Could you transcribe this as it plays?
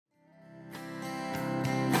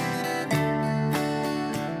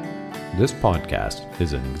This podcast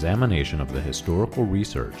is an examination of the historical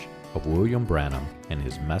research of William Branham and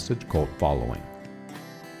his message cult following.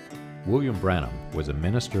 William Branham was a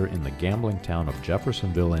minister in the gambling town of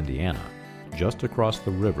Jeffersonville, Indiana, just across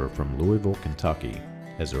the river from Louisville, Kentucky,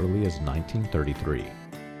 as early as 1933.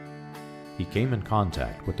 He came in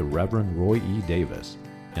contact with the Reverend Roy E. Davis,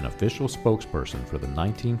 an official spokesperson for the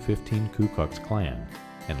 1915 Ku Klux Klan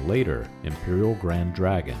and later Imperial Grand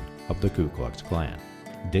Dragon of the Ku Klux Klan.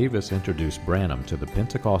 Davis introduced Branham to the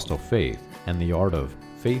Pentecostal faith and the art of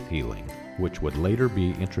faith healing, which would later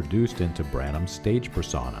be introduced into Branham's stage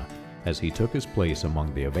persona as he took his place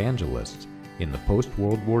among the evangelists in the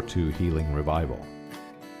post-World War II healing revival.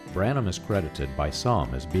 Branham is credited by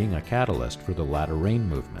some as being a catalyst for the Latter Rain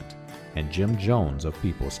movement and Jim Jones of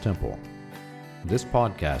People's Temple. This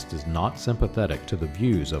podcast is not sympathetic to the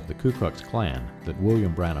views of the Ku Klux Klan that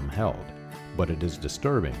William Branham held, but it is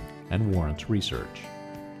disturbing and warrants research.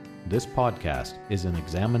 This podcast is an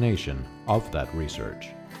examination of that research.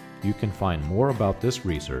 You can find more about this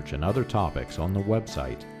research and other topics on the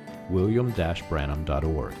website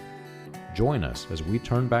william-branham.org. Join us as we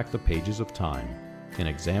turn back the pages of time and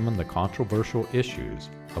examine the controversial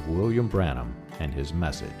issues of William Branham and his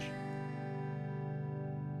message.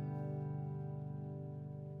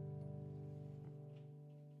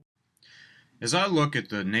 As I look at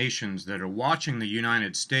the nations that are watching the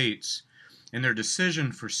United States in their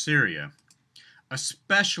decision for Syria,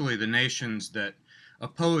 especially the nations that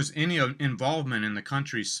oppose any involvement in the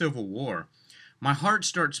country's civil war, my heart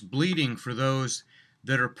starts bleeding for those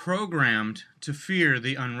that are programmed to fear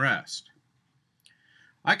the unrest.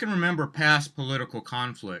 I can remember past political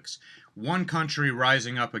conflicts, one country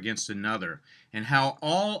rising up against another, and how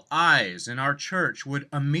all eyes in our church would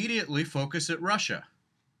immediately focus at Russia.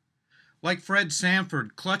 Like Fred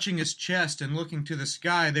Sanford clutching his chest and looking to the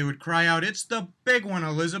sky, they would cry out, "It's the big one,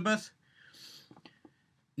 Elizabeth!"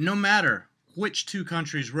 No matter which two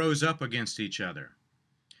countries rose up against each other,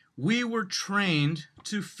 we were trained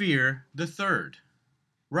to fear the third,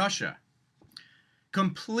 Russia,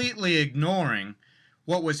 completely ignoring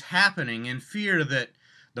what was happening in fear that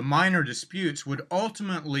the minor disputes would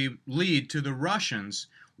ultimately lead to the Russians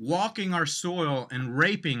walking our soil and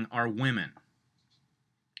raping our women.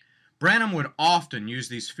 Branham would often use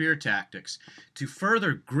these fear tactics to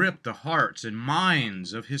further grip the hearts and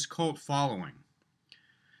minds of his cult following.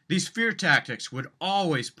 These fear tactics would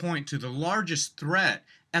always point to the largest threat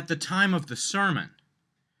at the time of the sermon,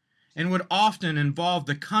 and would often involve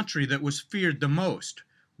the country that was feared the most,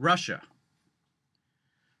 Russia.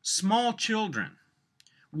 Small children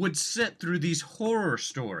would sit through these horror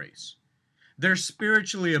stories, their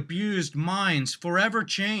spiritually abused minds forever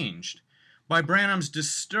changed by Branham's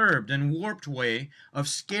disturbed and warped way of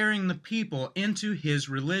scaring the people into his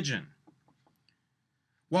religion.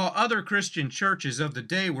 While other Christian churches of the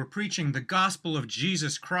day were preaching the gospel of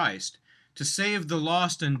Jesus Christ to save the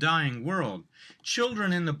lost and dying world,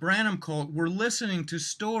 children in the Branham cult were listening to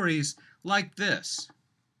stories like this.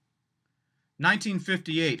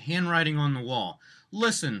 1958, handwriting on the wall.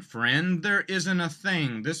 "Listen, friend, there isn't a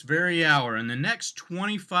thing this very hour in the next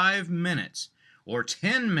 25 minutes or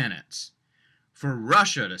 10 minutes for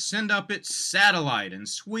Russia to send up its satellite and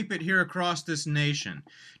sweep it here across this nation,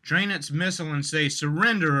 train its missile and say,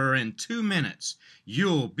 'Surrender or in 2 minutes,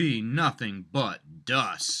 you'll be nothing but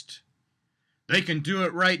dust.' They can do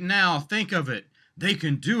it right now. Think of it. They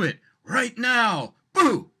can do it right now.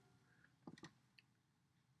 Boo!"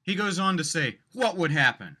 He goes on to say, what would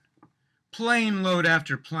happen? Plane load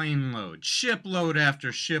after plane load, shipload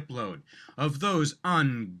after shipload of those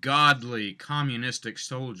ungodly communistic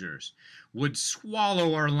soldiers would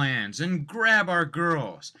swallow our lands and grab our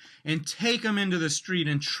girls and take them into the street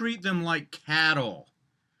and treat them like cattle,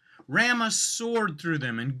 ram a sword through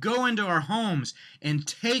them and go into our homes and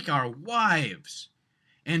take our wives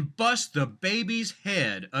and bust the baby's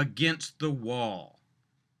head against the wall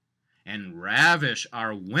and ravish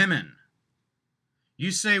our women.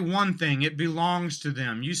 You say one thing, it belongs to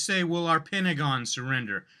them. You say, will our Pentagon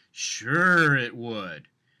surrender? Sure it would.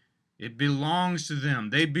 It belongs to them.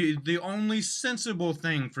 They'd be the only sensible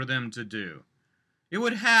thing for them to do. It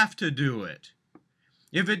would have to do it.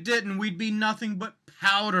 If it didn't, we'd be nothing but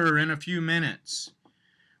powder in a few minutes.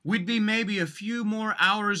 We'd be maybe a few more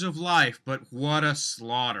hours of life, but what a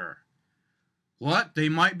slaughter. What? They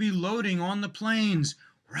might be loading on the planes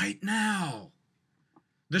right now.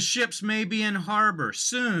 The ships may be in harbor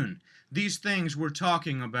soon. These things we're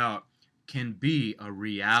talking about can be a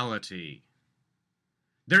reality.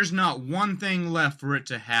 There's not one thing left for it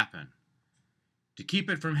to happen, to keep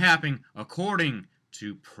it from happening according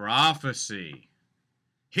to prophecy.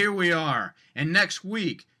 Here we are, and next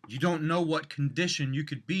week You don't know what condition you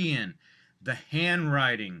could be in. The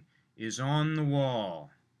handwriting is on the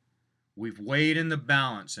wall. We've weighed in the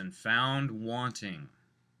balance and found wanting.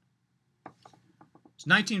 It's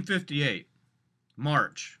 1958,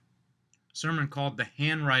 March. Sermon called The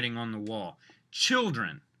Handwriting on the Wall.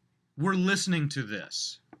 Children were listening to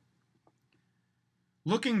this.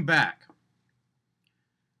 Looking back,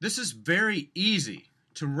 this is very easy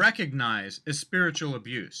to recognize as spiritual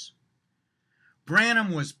abuse.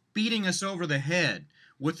 Branham was beating us over the head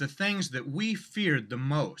with the things that we feared the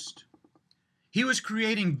most. He was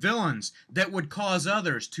creating villains that would cause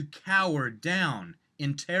others to cower down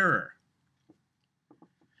in terror.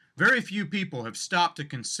 Very few people have stopped to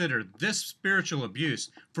consider this spiritual abuse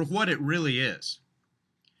for what it really is.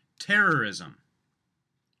 Terrorism.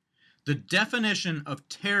 The definition of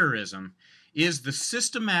terrorism is the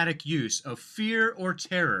systematic use of fear or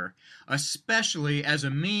terror, especially as a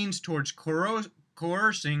means towards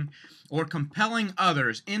coercing or compelling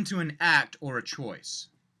others into an act or a choice.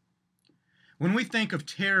 When we think of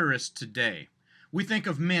terrorists today, we think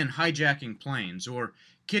of men hijacking planes or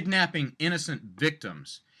kidnapping innocent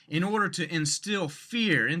victims in order to instill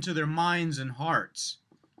fear into their minds and hearts.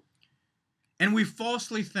 And we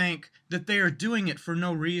falsely think that they are doing it for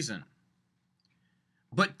no reason.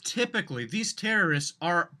 But typically, these terrorists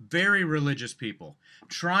are very religious people,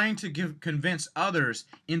 trying to convince others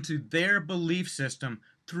into their belief system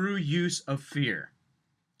through use of fear,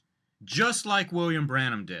 just like William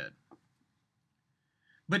Branham did.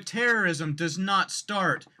 But terrorism does not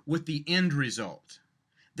start with the end result.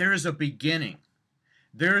 There is a beginning.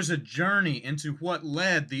 There is a journey into what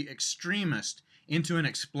led the extremist into an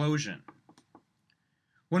explosion.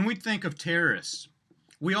 When we think of terrorists,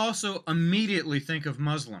 we also immediately think of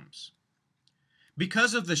Muslims.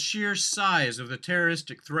 Because of the sheer size of the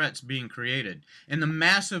terroristic threats being created and the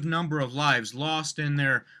massive number of lives lost in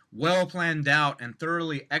their well-planned out and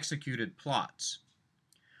thoroughly executed plots,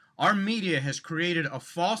 our media has created a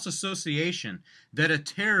false association that a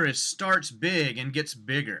terrorist starts big and gets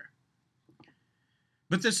bigger.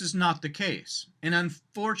 But this is not the case, and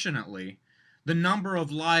unfortunately, the number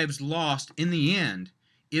of lives lost in the end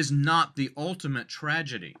is not the ultimate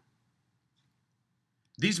tragedy.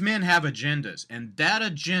 These men have agendas, and that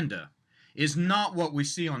agenda is not what we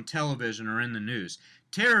see on television or in the news.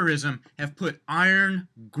 Terrorism have put iron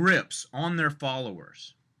grips on their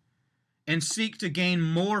followers and seek to gain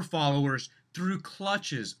more followers through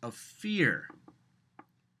clutches of fear.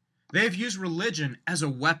 They have used religion as a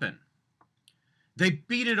weapon. They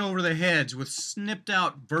beat it over the heads with snipped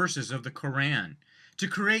out verses of the Quran to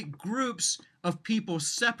create groups of people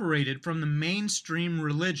separated from the mainstream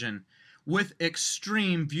religion with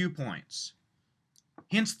extreme viewpoints.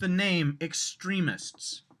 Hence the name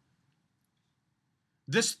extremists.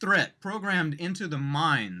 This threat, programmed into the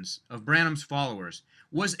minds of Branham's followers,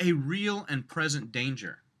 was a real and present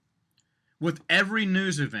danger. With every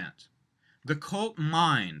news event, the cult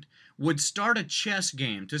mind would start a chess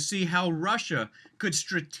game to see how Russia could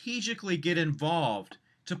strategically get involved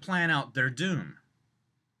to plan out their doom.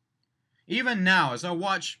 Even now, as I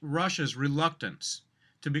watch Russia's reluctance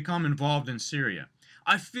to become involved in Syria,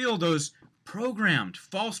 I feel those programmed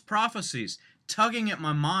false prophecies tugging at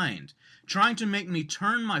my mind, trying to make me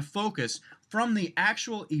turn my focus from the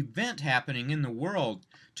actual event happening in the world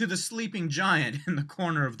to the sleeping giant in the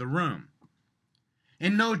corner of the room.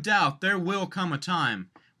 And no doubt there will come a time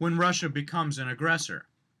when Russia becomes an aggressor.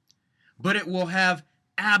 But it will have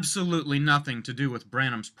absolutely nothing to do with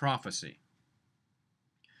Branham's prophecy.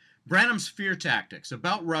 Branham's fear tactics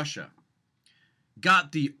about Russia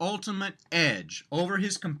got the ultimate edge over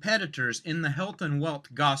his competitors in the health and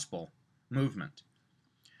wealth gospel movement.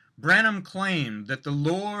 Branham claimed that the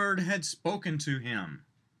Lord had spoken to him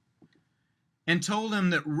and told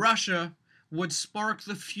him that Russia would spark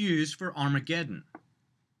the fuse for Armageddon.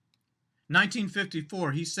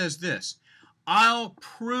 1954, he says this, "I'll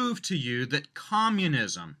prove to you that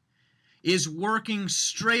communism is working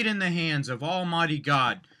straight in the hands of Almighty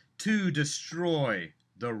God to destroy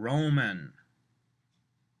the Roman."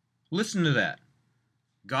 Listen to that.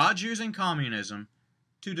 God's using communism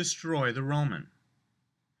to destroy the Roman.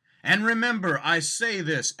 And remember, I say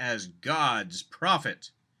this as God's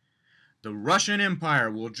prophet. The Russian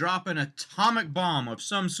Empire will drop an atomic bomb of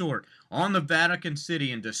some sort on the Vatican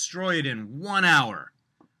City and destroy it in 1 hour.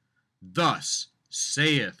 Thus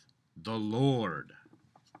saith the Lord.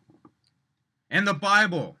 And the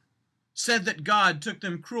Bible said that God took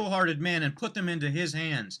them cruel-hearted men and put them into his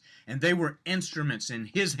hands, and they were instruments in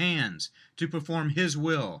his hands to perform his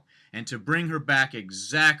will and to bring her back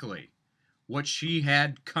exactly what she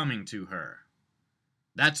had coming to her.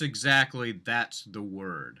 That's the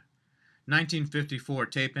word. 1954,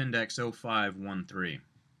 tape index 0513.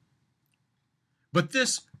 But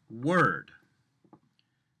this word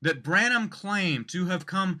that Branham claimed to have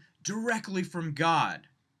come directly from God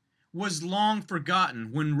was long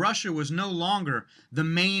forgotten when Russia was no longer the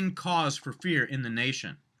main cause for fear in the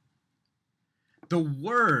nation. The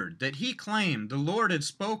word that he claimed the Lord had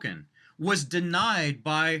spoken was denied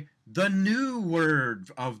by the new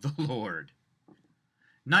word of the Lord.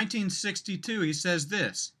 1962, he says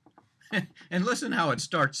this, and listen how it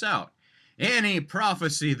starts out. Any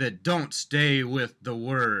prophecy that don't stay with the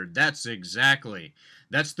word, that's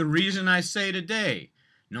the reason I say today,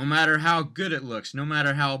 no matter how good it looks, no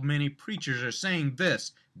matter how many preachers are saying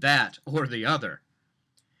this, that, or the other,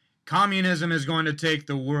 communism is going to take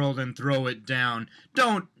the world and throw it down.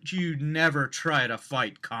 Don't you never try to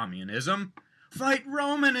fight communism. Fight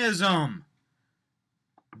Romanism.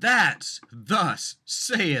 That's thus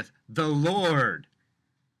saith the Lord.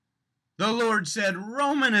 The Lord said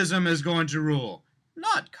Romanism is going to rule,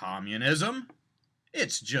 not communism.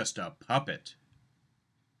 It's just a puppet.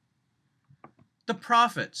 The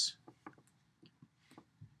prophets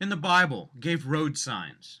in the Bible gave road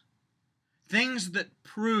signs, things that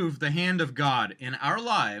prove the hand of God in our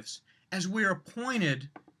lives as we are pointed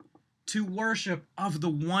to worship of the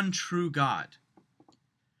one true God.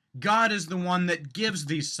 God is the one that gives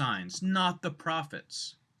these signs, not the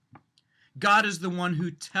prophets. God is the one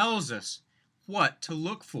who tells us what to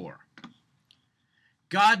look for.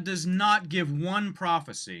 God does not give one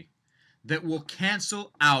prophecy that will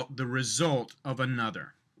cancel out the result of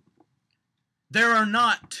another. There are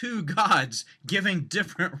not two gods giving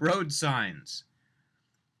different road signs.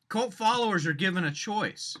 Cult followers are given a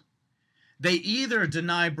choice. They either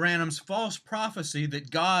deny Branham's false prophecy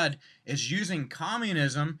that God is using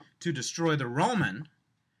communism to destroy the Roman,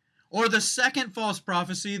 or the second false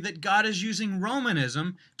prophecy that God is using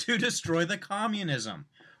Romanism to destroy the communism.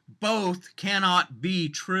 Both cannot be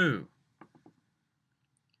true.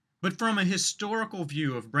 But from a historical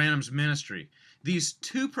view of Branham's ministry, these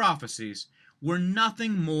two prophecies were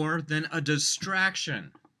nothing more than a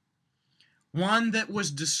distraction, one that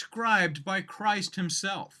was described by Christ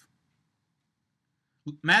himself.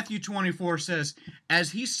 Matthew 24 says,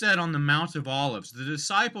 "As he sat on the Mount of Olives, the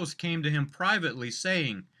disciples came to him privately,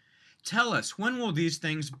 saying, 'Tell us, when will these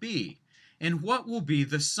things be? And what will be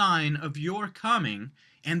the sign of your coming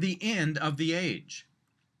and the end of the age?'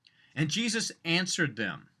 And Jesus answered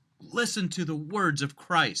them," listen to the words of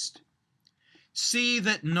Christ, "See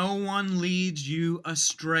that no one leads you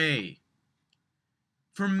astray.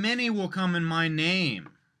 For many will come in my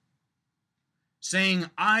name, saying,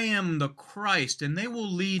 'I am the Christ,' and they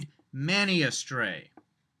will lead many astray.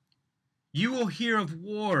 You will hear of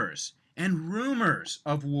wars and rumors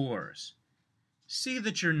of wars. See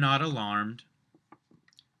that you're not alarmed.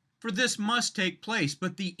 For this must take place,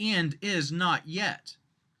 but the end is not yet.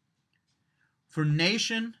 For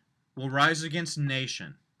nation will rise against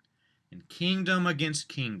nation, and kingdom against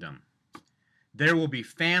kingdom. There will be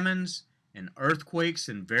famines and earthquakes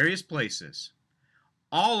in various places.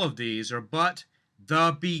 All of these are but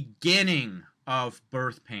the beginning of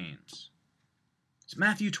birth pains." It's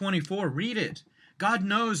Matthew 24. Read it. God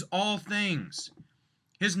knows all things.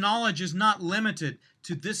 His knowledge is not limited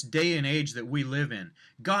to this day and age that we live in.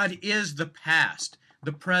 God is the past,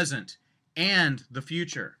 the present, and the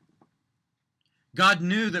future. God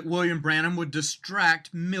knew that William Branham would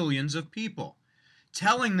distract millions of people,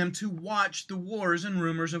 telling them to watch the wars and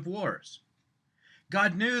rumors of wars.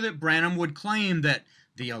 God knew that Branham would claim that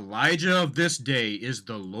the Elijah of this day is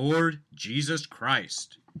the Lord Jesus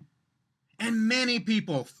Christ. And many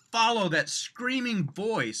people follow that screaming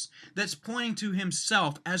voice that's pointing to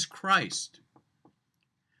himself as Christ.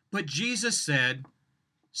 But Jesus said,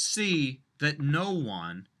 "See that no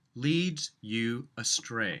one leads you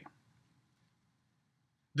astray."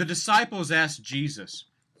 The disciples asked Jesus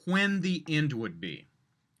when the end would be.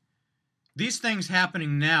 These things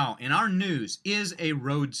happening now in our news is a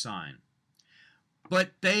road sign,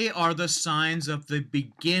 but they are the signs of the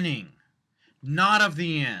beginning, not of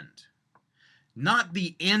the end, not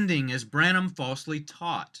the ending as Branham falsely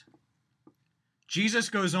taught. Jesus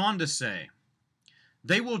goes on to say,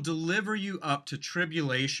 "They will deliver you up to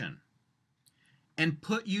tribulation and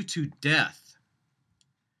put you to death,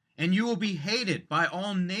 and you will be hated by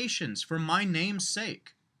all nations for my name's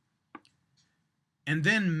sake. And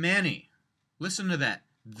then many," listen to that,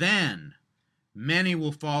 "then many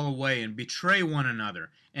will fall away and betray one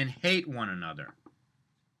another and hate one another.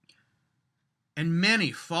 And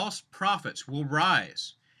many false prophets will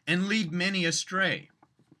rise and lead many astray."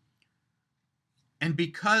 And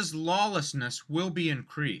because lawlessness will be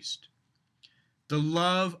increased, the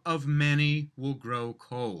love of many will grow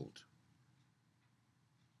cold.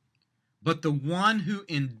 But the one who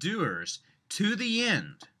endures to the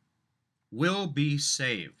end will be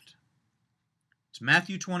saved. It's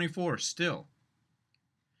Matthew 24 still.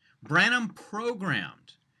 Branham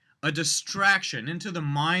programmed a distraction into the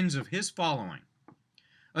minds of his following,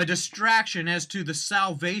 a distraction as to the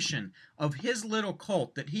salvation of his little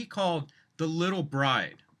cult that he called the Little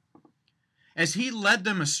Bride. As he led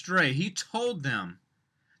them astray, he told them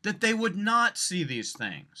that they would not see these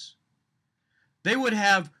things. They would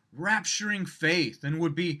have rapturing faith and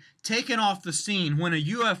would be taken off the scene when a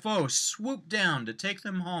UFO swooped down to take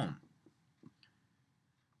them home.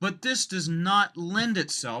 But this does not lend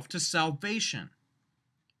itself to salvation.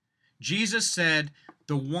 Jesus said,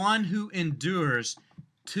 the one who endures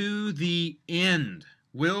to the end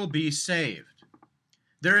will be saved.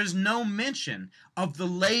 There is no mention of the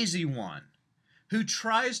lazy one who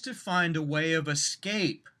tries to find a way of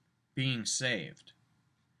escape being saved.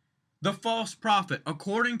 The false prophet,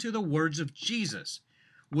 according to the words of Jesus,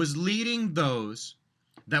 was leading those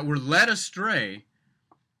that were led astray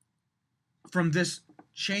from this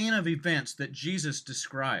chain of events that Jesus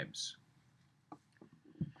describes.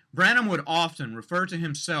 Branham would often refer to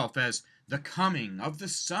himself as the coming of the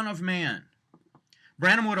Son of Man.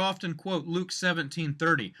 Branham would often quote Luke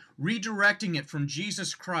 17:30, redirecting it from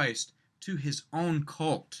Jesus Christ to his own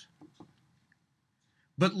cult.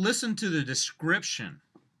 But listen to the description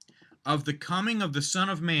of the coming of the Son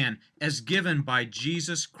of Man as given by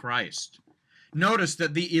Jesus Christ. Notice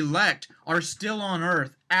that the elect are still on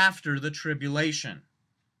earth after the tribulation.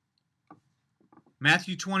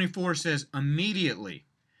 Matthew 24 says, immediately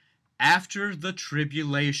after the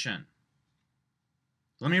tribulation.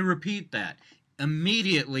 Let me repeat that.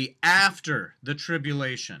 Immediately after the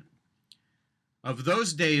tribulation. Of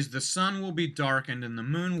those days the sun will be darkened and the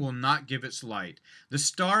moon will not give its light. The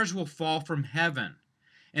stars will fall from heaven,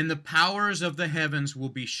 and the powers of the heavens will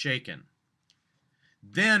be shaken.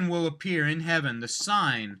 Then will appear in heaven the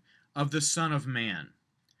sign of the Son of Man,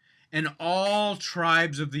 and all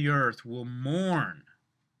tribes of the earth will mourn,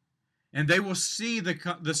 and they will see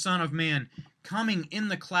the Son of Man coming in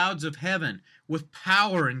the clouds of heaven with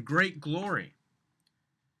power and great glory.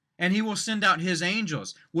 And he will send out his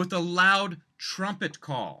angels with a loud trumpet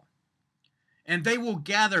call. And they will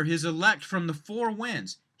gather his elect from the four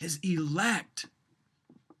winds. His elect.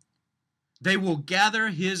 They will gather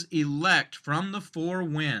his elect from the four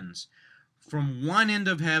winds, from one end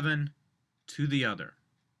of heaven to the other.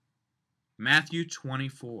 Matthew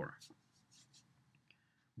 24.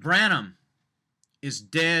 Branham is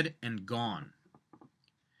dead and gone.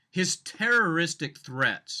 His terroristic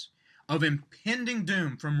threats of impending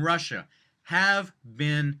doom from Russia have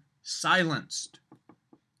been silenced.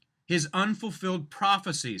 His unfulfilled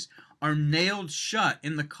prophecies are nailed shut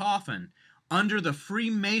in the coffin under the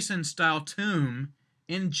Freemason-style tomb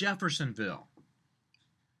in Jeffersonville.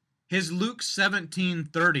 His Luke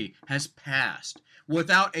 17:30 has passed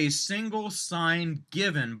without a single sign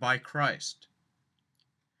given by Christ.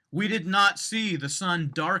 We did not see the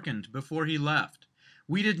sun darkened before he left.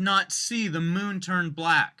 We did not see the moon turn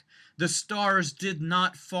black. The stars did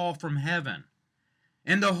not fall from heaven,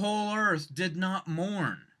 and the whole earth did not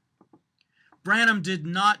mourn. Branham did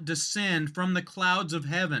not descend from the clouds of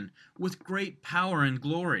heaven with great power and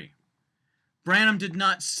glory. Branham did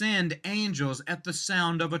not send angels at the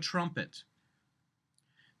sound of a trumpet.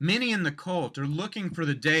 Many in the cult are looking for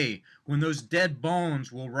the day when those dead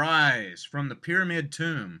bones will rise from the pyramid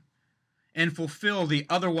tomb and fulfill the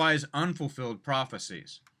otherwise unfulfilled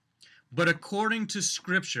prophecies. But according to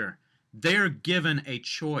Scripture, they are given a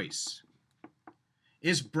choice.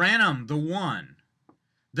 Is Branham the one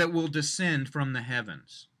that will descend from the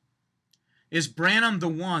heavens? Is Branham the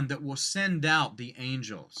one that will send out the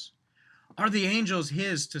angels? Are the angels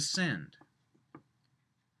his to send?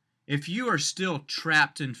 If you are still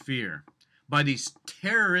trapped in fear by these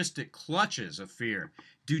terroristic clutches of fear,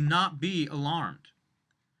 do not be alarmed.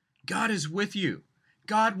 God is with you.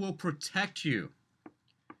 God will protect you.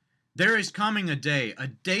 There is coming a day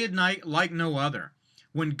and night like no other,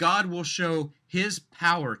 when God will show his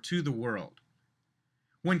power to the world.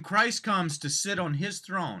 When Christ comes to sit on his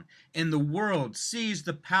throne and the world sees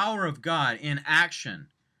the power of God in action,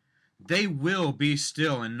 they will be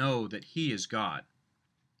still and know that he is God.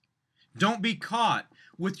 Don't be caught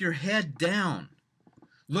with your head down,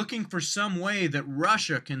 looking for some way that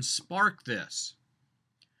Russia can spark this.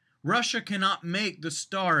 Russia cannot make the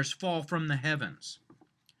stars fall from the heavens.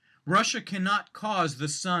 Russia cannot cause the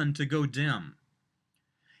sun to go dim.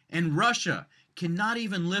 And Russia cannot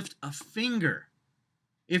even lift a finger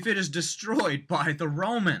if it is destroyed by the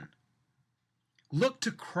Roman. Look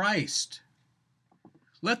to Christ.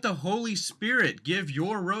 Let the Holy Spirit give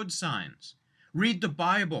your road signs. Read the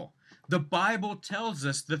Bible. The Bible tells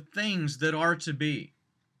us the things that are to be.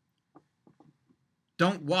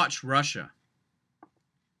 Don't watch Russia.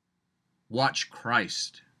 Watch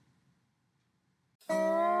Christ.